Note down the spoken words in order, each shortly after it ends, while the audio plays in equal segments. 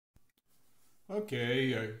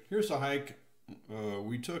Okay, here's a hike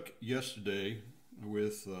we took yesterday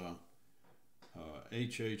with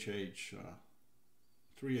HHH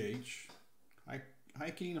 3H,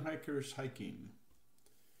 hikers hiking.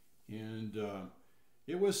 And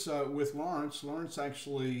it was with Lawrence. Lawrence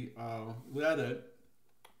actually led it,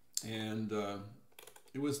 and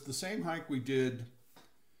it was the same hike we did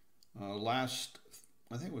last,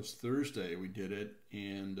 I think it was Thursday we did it,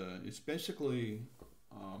 and it's basically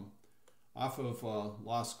off of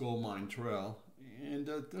Lost Gold Mine Trail, and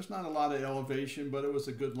there's not a lot of elevation, but it was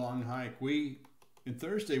a good long hike. In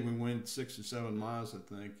Thursday we went 6 or 7 miles, I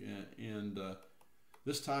think, and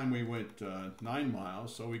this time we went 9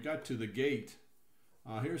 miles. So we got to the gate.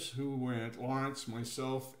 Here's who went: Lawrence,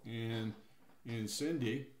 myself, and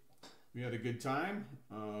Cindy. We had a good time,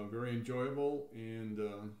 very enjoyable, and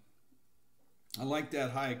I like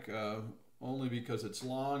that hike only because it's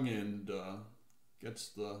long and gets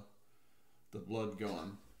the blood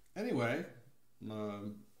going. Anyway,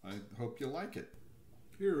 I hope you like it.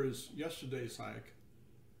 Here is yesterday's hike.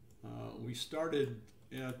 We started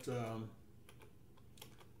at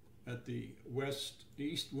the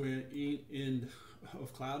east end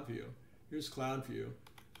of Cloudview. Here's Cloudview.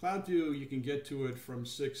 Cloudview, you can get to it from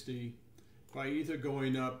 60 by either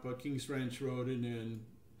going up Kings Ranch Road and then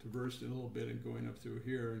traversing a little bit and going up through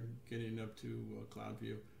here and getting up to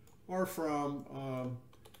Cloudview, or from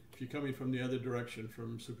if you're coming from the other direction,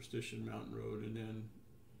 from Superstition Mountain Road and then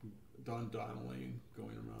Don Donnelly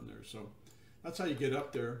going around there. So that's how you get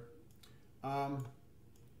up there.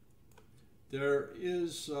 There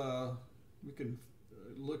is, we can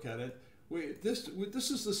look at it. This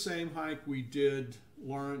is the same hike we did,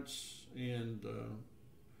 Lawrence and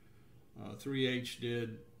 3H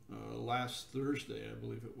did last Thursday, I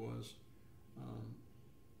believe it was.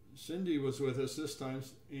 Cindy was with us this time,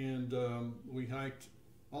 and we hiked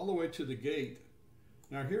all the way to the gate.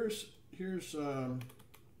 Now here's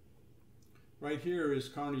right here is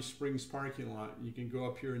Kearney Springs parking lot. You can go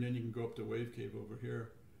up here and then you can go up to Wave Cave over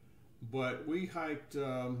here. But we hiked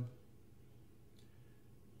all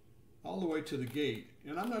the way to the gate,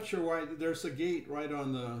 and I'm not sure why. There's a gate right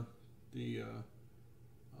on the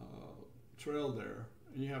trail there,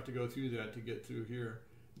 and you have to go through that to get through here.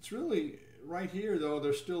 It's really right here though.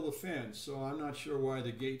 There's still the fence, so I'm not sure why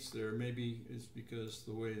the gate's there. Maybe it's because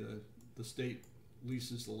the way the state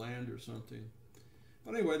leases the land or something.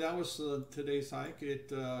 But anyway, that was today's hike. It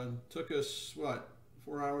took us, what,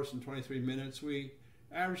 4 hours and 23 minutes. We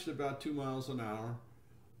averaged about 2 miles an hour,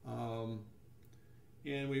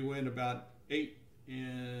 and we went about 8.5,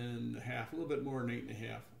 a little bit more than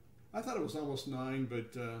 8.5. I thought it was almost 9,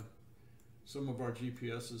 but some of our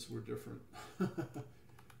GPSs were different.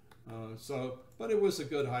 But it was a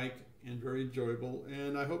good hike and very enjoyable,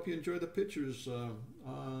 and I hope you enjoy the pictures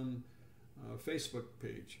on Facebook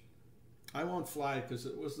page. I won't fly because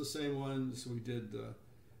it was the same ones we did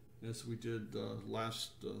as we did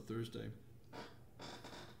last Thursday.